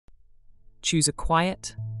Choose a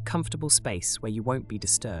quiet, comfortable space where you won't be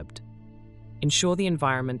disturbed. Ensure the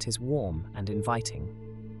environment is warm and inviting.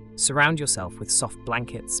 Surround yourself with soft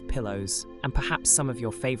blankets, pillows, and perhaps some of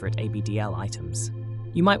your favorite ABDL items.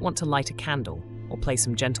 You might want to light a candle or play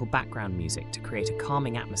some gentle background music to create a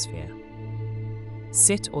calming atmosphere.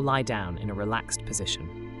 Sit or lie down in a relaxed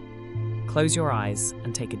position. Close your eyes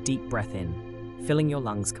and take a deep breath in, filling your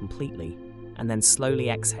lungs completely, and then slowly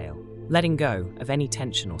exhale, letting go of any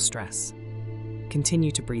tension or stress.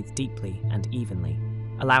 Continue to breathe deeply and evenly,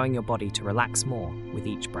 allowing your body to relax more with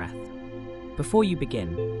each breath. Before you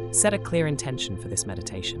begin, set a clear intention for this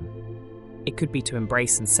meditation. It could be to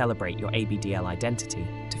embrace and celebrate your ABDL identity,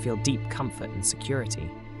 to feel deep comfort and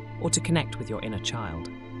security, or to connect with your inner child.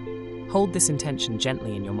 Hold this intention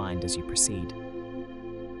gently in your mind as you proceed.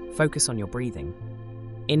 Focus on your breathing.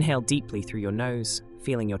 Inhale deeply through your nose,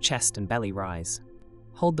 feeling your chest and belly rise.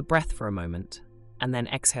 Hold the breath for a moment, and then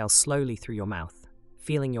exhale slowly through your mouth,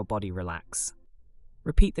 feeling your body relax.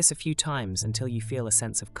 Repeat this a few times until you feel a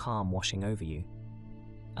sense of calm washing over you.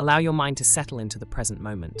 Allow your mind to settle into the present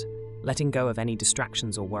moment, letting go of any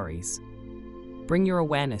distractions or worries. Bring your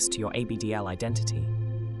awareness to your ABDL identity.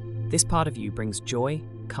 This part of you brings joy,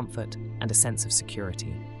 comfort, and a sense of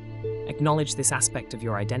security. Acknowledge this aspect of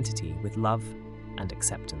your identity with love and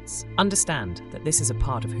acceptance. Understand that this is a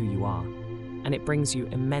part of who you are, and it brings you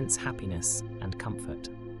immense happiness and comfort.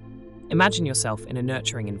 Imagine yourself in a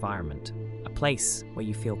nurturing environment, a place where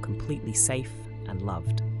you feel completely safe and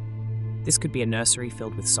loved. This could be a nursery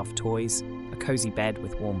filled with soft toys, a cozy bed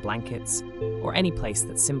with warm blankets, or any place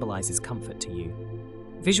that symbolizes comfort to you.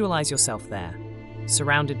 Visualize yourself there,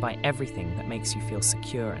 surrounded by everything that makes you feel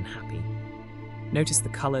secure and happy. Notice the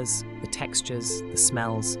colors, the textures, the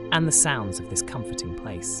smells, and the sounds of this comforting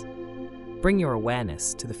place. Bring your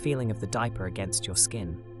awareness to the feeling of the diaper against your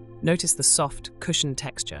skin. Notice the soft, cushioned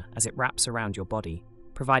texture as it wraps around your body,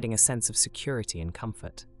 providing a sense of security and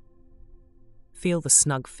comfort. Feel the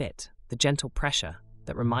snug fit, the gentle pressure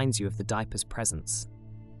that reminds you of the diaper's presence,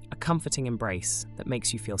 a comforting embrace that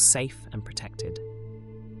makes you feel safe and protected.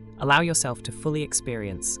 Allow yourself to fully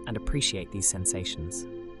experience and appreciate these sensations.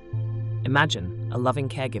 Imagine a loving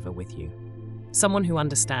caregiver with you, someone who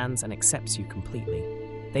understands and accepts you completely.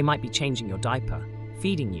 They might be changing your diaper,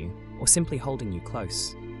 feeding you, or simply holding you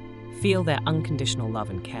close. Feel their unconditional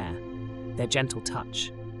love and care, their gentle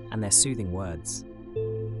touch, and their soothing words.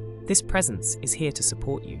 This presence is here to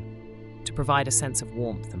support you, to provide a sense of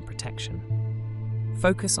warmth and protection.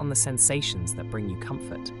 Focus on the sensations that bring you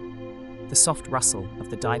comfort. The soft rustle of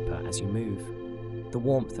the diaper as you move, the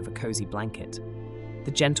warmth of a cozy blanket,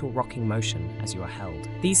 the gentle rocking motion as you are held.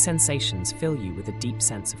 These sensations fill you with a deep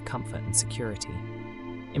sense of comfort and security.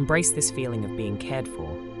 Embrace this feeling of being cared for,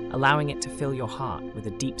 allowing it to fill your heart with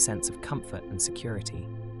a deep sense of comfort and security.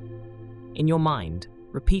 In your mind,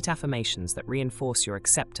 repeat affirmations that reinforce your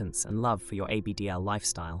acceptance and love for your ABDL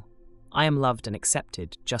lifestyle. I am loved and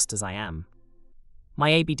accepted just as I am.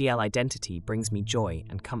 My ABDL identity brings me joy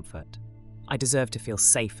and comfort. I deserve to feel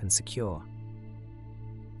safe and secure.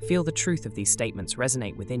 Feel the truth of these statements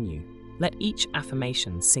resonate within you. Let each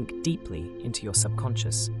affirmation sink deeply into your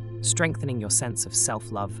subconscious, strengthening your sense of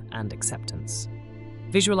self-love and acceptance.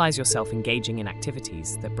 Visualize yourself engaging in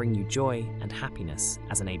activities that bring you joy and happiness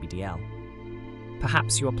as an ABDL.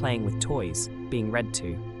 Perhaps you are playing with toys, being read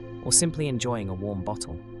to, or simply enjoying a warm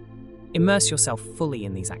bottle. Immerse yourself fully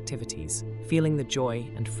in these activities, feeling the joy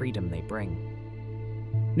and freedom they bring.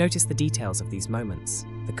 Notice the details of these moments,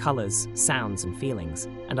 the colors, sounds, and feelings,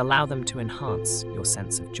 and allow them to enhance your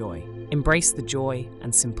sense of joy. Embrace the joy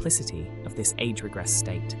and simplicity of this age-regressed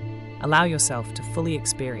state. Allow yourself to fully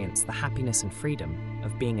experience the happiness and freedom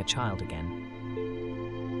of being a child again.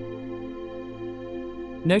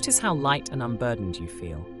 Notice how light and unburdened you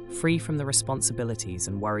feel, free from the responsibilities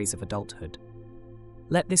and worries of adulthood.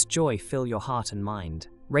 Let this joy fill your heart and mind,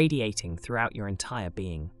 radiating throughout your entire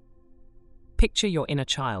being. Picture your inner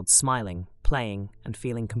child smiling, playing, and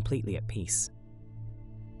feeling completely at peace.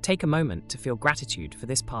 Take a moment to feel gratitude for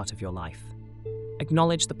this part of your life.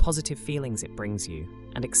 Acknowledge the positive feelings it brings you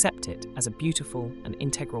and accept it as a beautiful and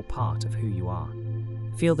integral part of who you are.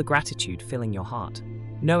 Feel the gratitude filling your heart,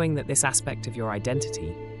 knowing that this aspect of your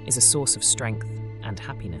identity is a source of strength and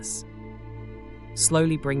happiness.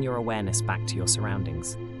 Slowly bring your awareness back to your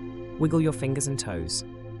surroundings. Wiggle your fingers and toes,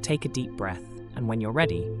 take a deep breath, and when you're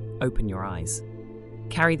ready, open your eyes.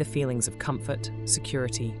 Carry the feelings of comfort,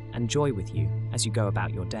 security, and joy with you as you go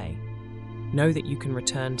about your day. Know that you can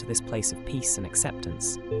return to this place of peace and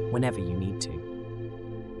acceptance whenever you need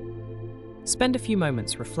to. Spend a few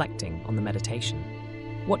moments reflecting on the meditation.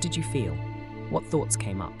 What did you feel? What thoughts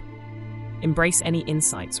came up? Embrace any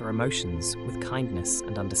insights or emotions with kindness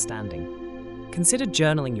and understanding. Consider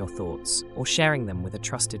journaling your thoughts or sharing them with a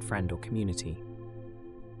trusted friend or community.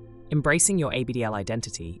 Embracing your ABDL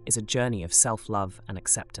identity is a journey of self-love and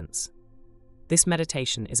acceptance. This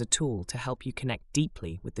meditation is a tool to help you connect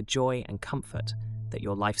deeply with the joy and comfort that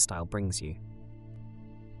your lifestyle brings you.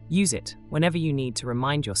 Use it whenever you need to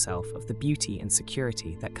remind yourself of the beauty and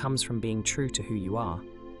security that comes from being true to who you are.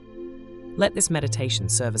 Let this meditation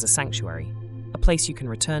serve as a sanctuary, a place you can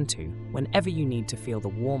return to whenever you need to feel the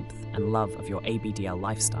warmth and love of your ABDL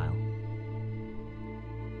lifestyle.